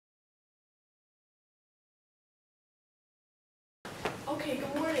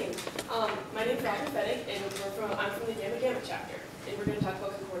My name is Dr. Fettig, and I'm from the Gamma Gamma chapter, and we're going to talk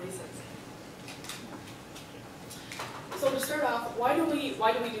about Concordia science. So to start off, why do we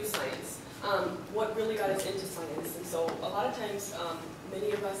do science? What really got us into science? And so a lot of times,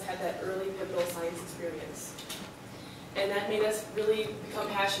 many of us had that early pivotal science experience. And that made us really become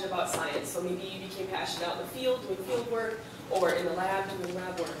passionate about science. So maybe you became passionate out in the field, doing field work, or in the lab, doing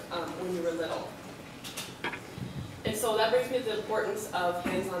lab work when you were little. And so that brings me to the importance of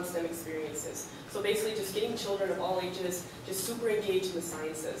hands-on STEM experiences. So basically just getting children of all ages just super engaged in the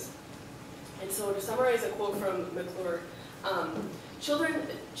sciences. And so to summarize a quote from McClure, children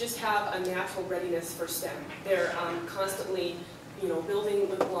just have a natural readiness for STEM. They're constantly building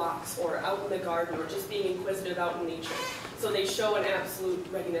with blocks or out in the garden or just being inquisitive out in nature. So they show an absolute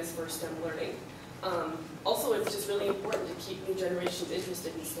readiness for STEM learning. Also, it's just really important to keep new generations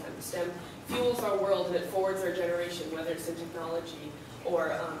interested in STEM. STEM fuels our world and it forwards our generation, whether it's in technology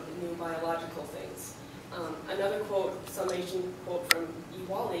or new biological things. Another quote, summation quote from E.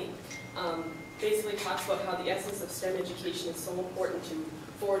 Wally, basically talks about how the essence of STEM education is so important to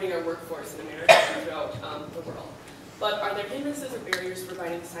forwarding our workforce in America and throughout the world. But are there hindrances or barriers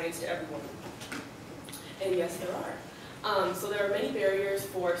providing science to everyone? And yes, there are. So there are many barriers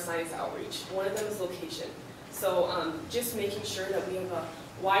for science outreach. One of them is location. So just making sure that we have a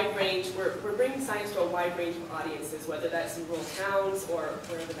wide range, we're bringing science to a wide range of audiences, whether that's in rural towns or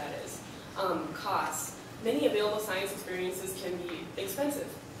wherever that is. Costs. Many available science experiences can be expensive.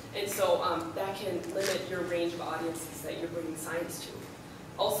 And so that can limit your range of audiences that you're bringing science to.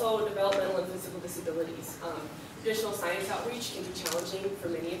 Also, developmental and physical disabilities. Traditional science outreach can be challenging for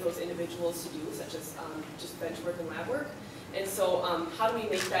many of those individuals to do, such as just bench work and lab work. And so how do we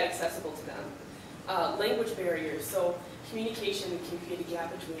make that accessible to them? Language barriers. So communication can create a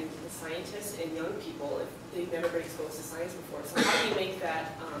gap between the scientists and young people if they've never been exposed to science before. So how do we make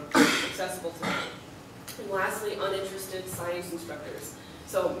that accessible to them? And lastly, uninterested science instructors.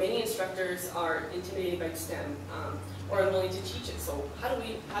 So many instructors are intimidated by STEM or unwilling to teach it. So how do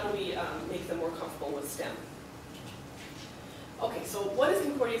we make them more comfortable with STEM? Okay, so what is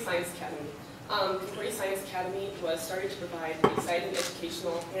Concordia Science Academy? Concordia Science Academy was started to provide exciting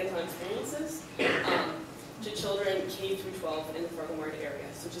educational hands-on experiences to children K through 12 in the Fargo-Martin area.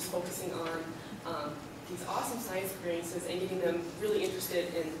 So just focusing on these awesome science experiences and getting them really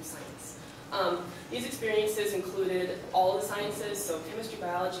interested in science. These experiences included all the sciences, so chemistry,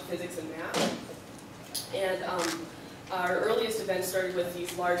 biology, physics, and math. And our earliest events started with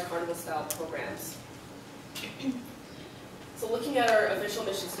these large carnival-style programs. So looking at our official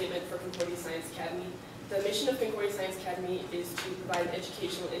mission statement for Concordia Science Academy, the mission of Concordia Science Academy is to provide an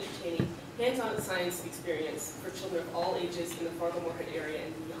educational, entertaining, hands-on science experience for children of all ages in the Fargo-Martin area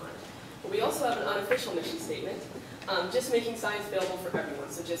and beyond. But we also have an unofficial mission statement, just making science available for everyone,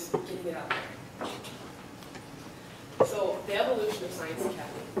 so just getting it out there. So the evolution of Science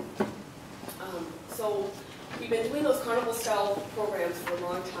Academy. So we've been doing those carnival-style programs for a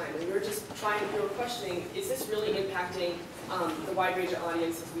long time, and we were questioning, is this really impacting the wide range of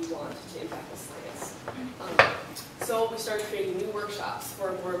audiences we want to impact with science? So we started creating new workshops for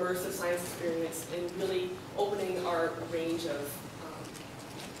a more immersive science experience and really opening our range of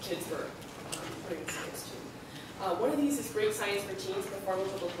kids we're bringing science to. One of these is Great Science for Teens at the Fargo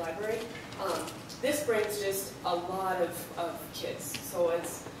Public Library. This brings just a lot of kids. So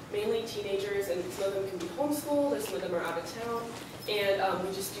it's mainly teenagers, and some of them can be homeschooled, and some of them are out of town. And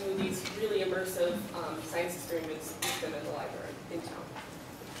we just do these really immersive science experiments with them at the library in town.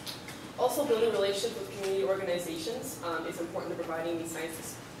 Also, building relationships with community organizations is important to providing these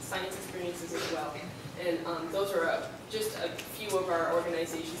science experiences as well. And those are just a few of our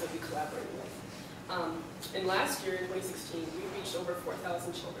organizations that we collaborate with. And last year, in 2016, we reached over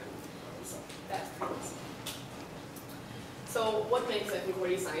 4,000 children. And so that's pretty awesome. So what makes a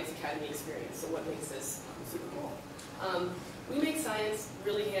Concordia Science Academy experience? So what makes this super cool? We make science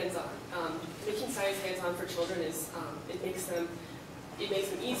really hands-on. Making science hands-on for children is, it makes them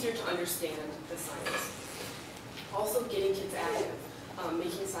easier to understand the science. Also, getting kids active.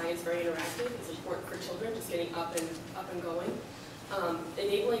 Making science very interactive is important for children, just getting up and going.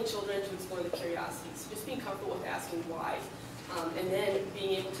 Enabling children to explore the curiosities, just being comfortable with asking why, and then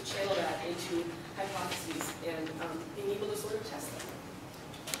being able to channel that into hypotheses and being able to sort of test them.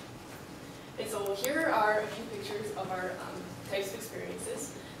 And so here are a few pictures of our types of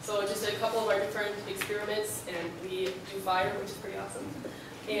experiences. So just a couple of our different experiments, and we do fire, which is pretty awesome.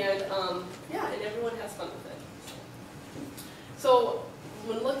 And yeah, and everyone has fun with it. So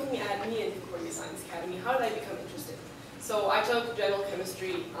when looking at me in Concordia Science Academy, how did I become interested? So I took general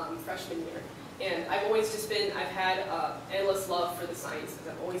chemistry freshman year, and I've had endless love for the sciences.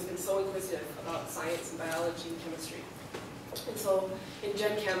 I've always been so inquisitive about science and biology and chemistry. And so in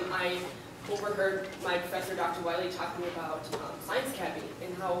Gen Chem, I overheard my professor, Dr. Wiley, talking about Science Academy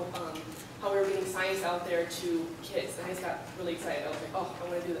and how we were getting science out there to kids. And I just got really excited. I was like, oh, I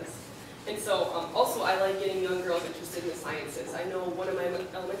want to do this. And so also I like getting young girls interested in the sciences. I know one of my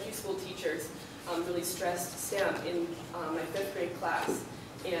elementary school teachers really stressed STEM in my 5th grade class,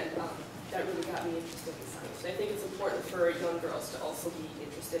 and that really got me interested in science. And I think it's important for young girls to also be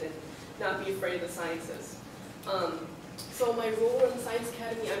interested and not be afraid of the sciences. So my role in the Science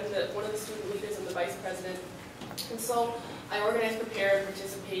Academy, I'm one of the student leaders. I'm the vice president. And so I organize, prepare, and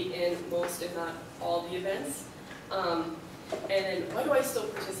participate in most, if not all, the events. And then why do I still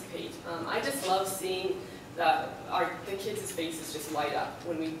participate? I just love seeing the kids' faces just light up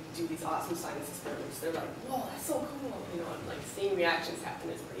when we do these awesome science experiments. They're like, whoa, that's so cool. You know, and like seeing reactions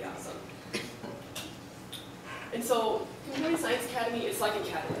happen is pretty awesome. And so Concordia Science Academy is like a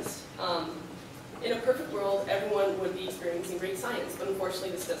catalyst. In a perfect world, everyone would be experiencing great science, but unfortunately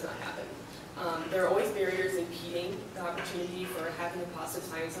this does not happen. There are always barriers impeding the opportunity for having a positive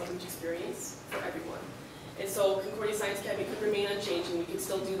science outreach experience for everyone. And so Concordia Science Academy could remain unchanging. We could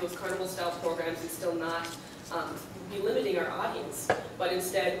still do those carnival-style programs and still not be limiting our audience. But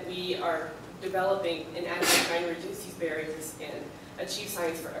instead, we are developing and actually trying to reduce these barriers and achieve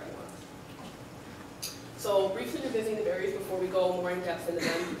science for everyone. So briefly revisiting the barriers before we go more in depth into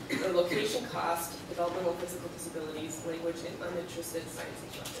them: the location, cost, developmental physical disabilities, language, and uninterested science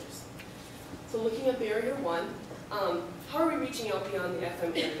instructors. So looking at barrier 1, how are we reaching out beyond the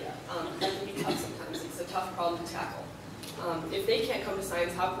FM area? That can be tough sometimes. It's a tough problem to tackle. If they can't come to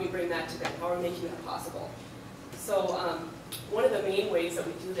science, how can we bring that to them? How are we making that possible? So one of the main ways that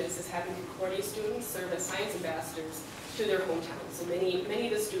we do this is having Concordia students serve as science ambassadors to their hometowns. So many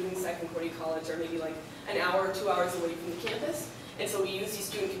of the students at Concordia College are maybe like an hour or 2 hours away from the campus. And so we use these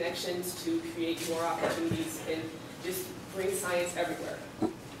student connections to create more opportunities and just bring science everywhere.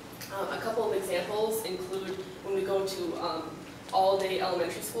 A couple of examples include when we go to all-day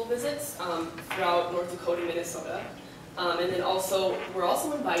elementary school visits throughout North Dakota, Minnesota. And then also, we're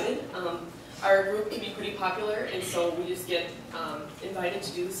also invited. Our group can be pretty popular, and so we just get invited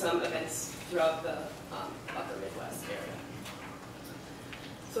to do some events throughout the upper Midwest area.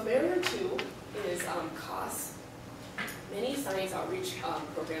 So barrier 2 is costs. Many science outreach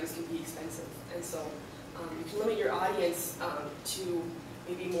programs can be expensive, and so you can limit your audience to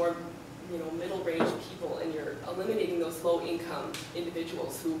maybe more middle-range people, and you're eliminating those low-income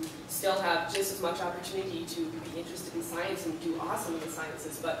individuals who still have just as much opportunity to be interested in science and do awesome in the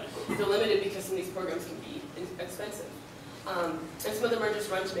sciences, but they're limited because some of these programs can be expensive. And some of them are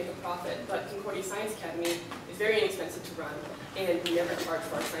just run to make a profit, but Concordia Science Academy is very inexpensive to run, and we never charge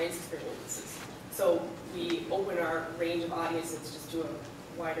for our science experiences. So we open our range of audiences just to a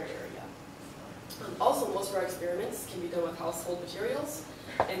wider area. Also, most of our experiments can be done with household materials.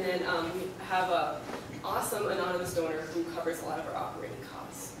 And then we have an awesome anonymous donor who covers a lot of our operating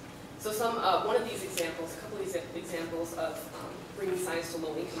costs. So one of these examples, a couple of these examples of bringing science to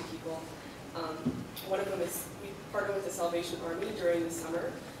low-income people. One of them is we partner with the Salvation Army during the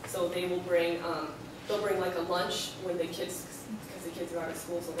summer. So they will they'll bring like a lunch when the kids, because the kids are out of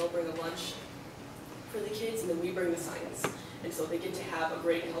school, so they'll bring a lunch for the kids, and then we bring the science. And so they get to have a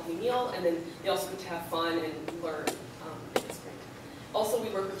great and healthy meal, and then they also get to have fun and learn. It's great. Also, we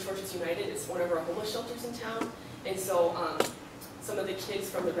work with Churches United. It's one of our homeless shelters in town. And so some of the kids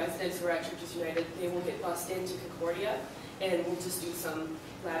from the residents who are at Churches United, they will get bused into Concordia, and we'll just do some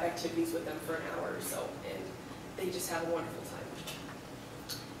lab activities with them for an hour or so, and they just have a wonderful time.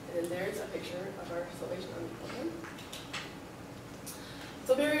 And then there's a picture of our Salvation Army program.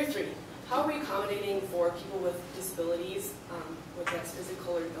 So barrier 3. How are we accommodating for people with disabilities, whether that's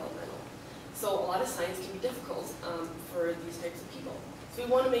physical or developmental? So a lot of science can be difficult for these types of people. So we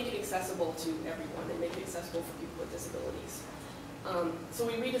want to make it accessible to everyone and make it accessible for people with disabilities. So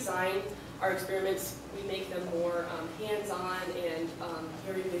we redesign our experiments. We make them more hands-on and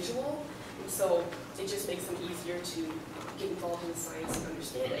very visual. And so it just makes them easier to get involved in the science and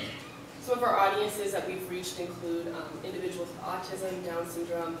understand it. Some of our audiences that we've reached include individuals with autism, Down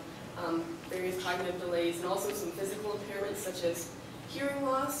syndrome, various cognitive delays, and also some physical impairments such as hearing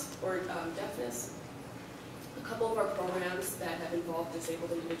loss or deafness. A couple of our programs that have involved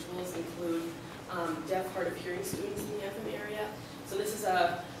disabled individuals include deaf, hard of hearing students in the FM area. So this is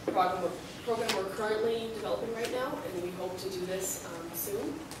a program we're currently developing right now, and we hope to do this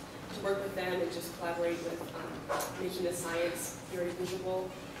soon, to work with them and just collaborate with making the science very visual,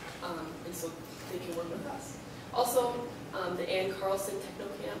 and so they can work with us. Also, the Ann Carlson Techno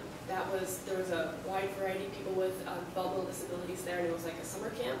Camp, there was a wide variety of people with developmental disabilities there, and it was like a summer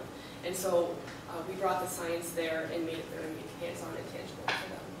camp. And so we brought the science there and made it very hands-on and tangible for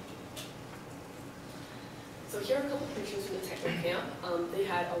them. So here are a couple pictures from the Techno Camp. They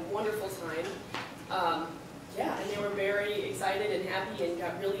had a wonderful time. Yeah, and they were very excited and happy and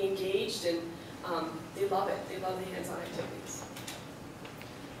got really engaged, and they love it. They love the hands-on activities.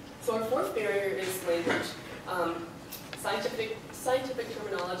 So our fourth barrier is language. Scientific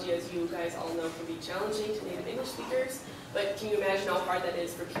terminology, as you guys all know, can be challenging to native English speakers, but can you imagine how hard that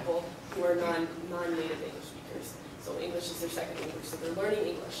is for people who are non-native English speakers? So English is their second language, so they're learning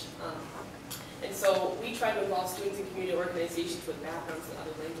English. And so we try to involve students in community organizations with backgrounds in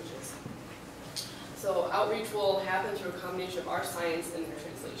other languages. So outreach will happen through a combination of our science and their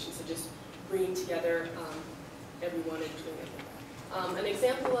translation, so just bringing together everyone and doing it. An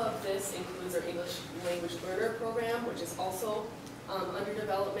example of this includes our English Language Learner program, which is also under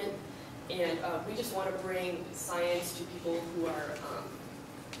development, and we just want to bring science to people who are,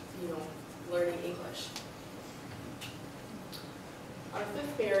 learning English. Our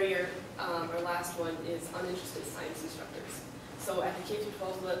fifth barrier, our last one, is uninterested science instructors. So at the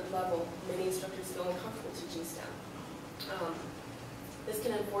K-12 level, many instructors feel uncomfortable teaching STEM. This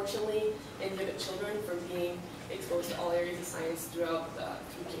can unfortunately inhibit children from being exposed to all areas of science through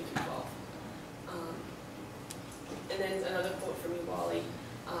K-12. And then another quote from you, Wally.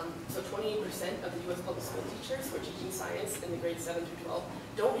 So 28% of the U.S. public school teachers who are teaching science in the grades 7 through 12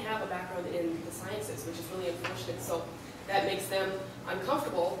 don't have a background in the sciences, which is really unfortunate. So that makes them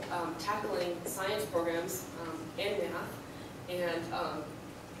uncomfortable tackling science programs and math, and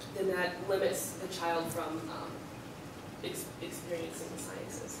then that limits the child from experiencing the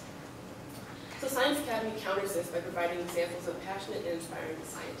sciences. So Science Academy counters this by providing examples of passionate and inspiring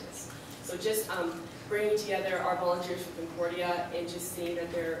scientists. So just bringing together our volunteers from Concordia and just seeing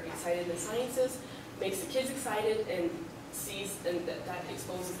that they're excited in the sciences makes the kids excited, and that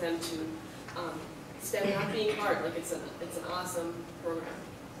exposes them to STEM not being hard. Like it's an awesome program.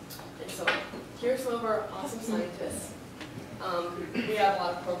 And so here's some of our awesome scientists. We have a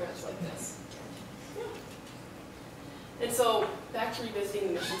lot of programs like this. And so back to revisiting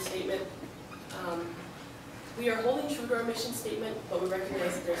the mission statement. We are holding true to our mission statement, but we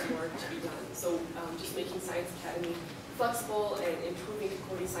recognize that there's more to be done. So just making Science Academy flexible and improving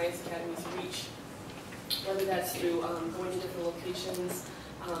Concordia Science Academy's reach, whether that's through going to different locations,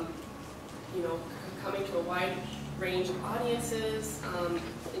 coming to a wide range of audiences,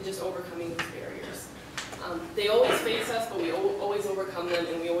 and just overcoming those barriers. They always face us, but we always overcome them,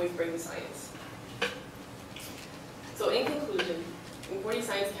 and we always bring the science. So in conclusion, Concordia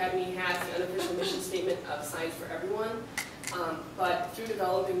Science Academy has the unofficial mission statement of science for everyone, but through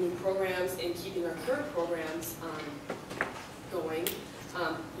developing new programs and keeping our current programs going,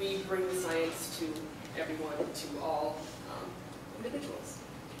 we bring the science to everyone, to all individuals.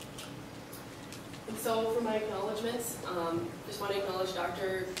 And so for my acknowledgements, just want to acknowledge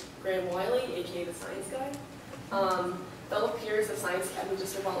Dr. Graham Wiley, aka the Science Guy, fellow peers of Science Academy,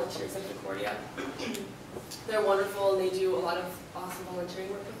 just are volunteers at Concordia. They're wonderful, and they do a lot of awesome volunteering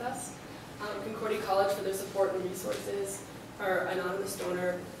work with us. Concordia College for their support and resources, our anonymous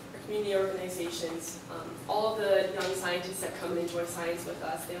donor, our community organizations, all of the young scientists that come and enjoy science with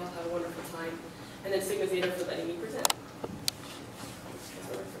us, they all have a wonderful time. And then Sigma Zeta for letting me present.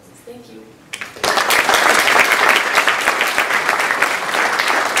 Thank you.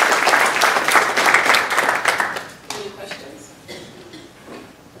 Any questions?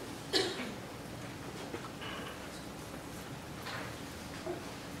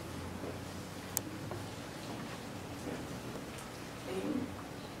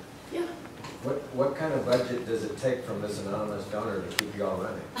 Yeah. What kind of budget does it take from this anonymous donor to keep you all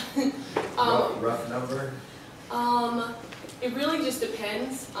running? Rough number? It really just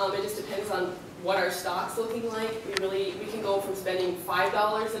depends. It just depends on what our stock's looking like. We can go from spending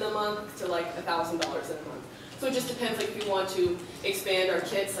 $5 in a month to like $1,000 in a month. So it just depends, like if we want to expand our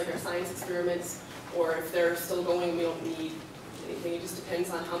kits, like our science experiments, or if they're still going, we don't need anything. It just depends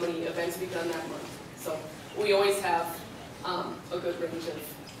on how many events we've done that month. So we always have a good range of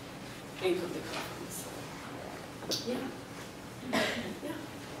income to come from. So, yeah.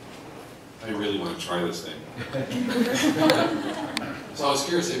 I really want to try this thing. So I was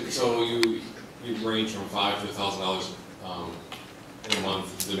curious, so you range from $500 to $1,000 in a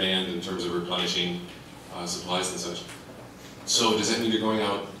month demand in terms of replenishing supplies and such. So does that mean you're going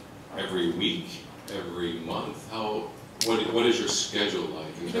out every week, every month? What is your schedule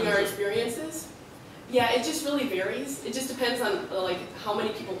like? In our experiences? Yeah, it just really varies. It just depends on like how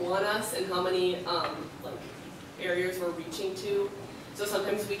many people want us and how many areas we're reaching to. So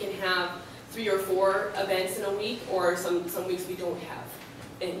sometimes we can have 3 or 4 events in a week, or some weeks we don't have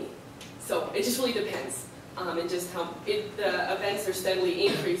any. So it just really depends. And just how the events are steadily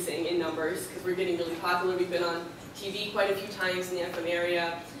increasing in numbers because we're getting really popular. We've been on TV quite a few times in the FM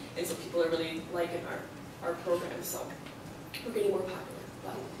area, and so people are really liking our program. So we're getting more popular.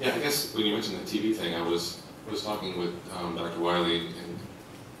 But yeah, I guess when you mentioned the TV thing, I was talking with Dr. Wiley, and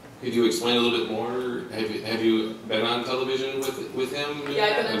could you explain a little bit more? Have you been on television with him? Yeah,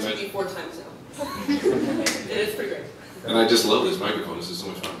 I've been on TV 4 times now. It is pretty great. And I just love this microphone. This is so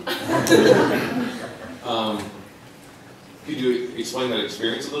much fun. Could you explain that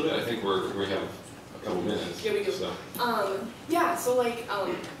experience a little bit? I think we have a couple minutes. Yeah, we do. So. Yeah, so like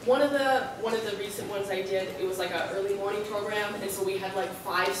one of the recent ones I did, it was like an early morning program, and so we had like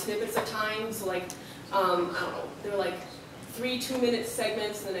 5 snippets a time. So like I don't know, there were like 3 2-minute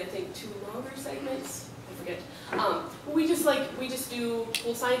segments, and then I think 2 longer segments. I forget. We just do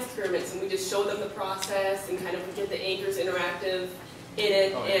cool science experiments, and we just show them the process and kind of get the anchors interactive in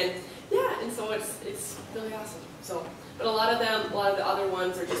it, and yeah, and so it's really awesome. So, but a lot of the other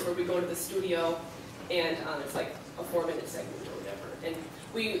ones are just where we go to the studio, and it's like a 4-minute segment or whatever. And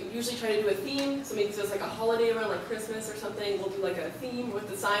we usually try to do a theme. So maybe if there's like a holiday around like Christmas or something, we'll do like a theme with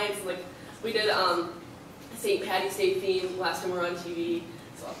the science. Like we did St. Patty's Day theme last time we were on TV.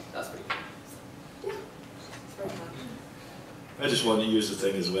 So that's pretty cool. So, yeah, it's very fun. I just want to use the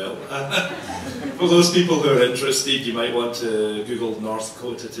thing as well. For those people who are interested, you might want to Google North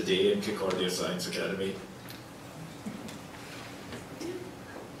Dakota Today and Concordia Science Academy.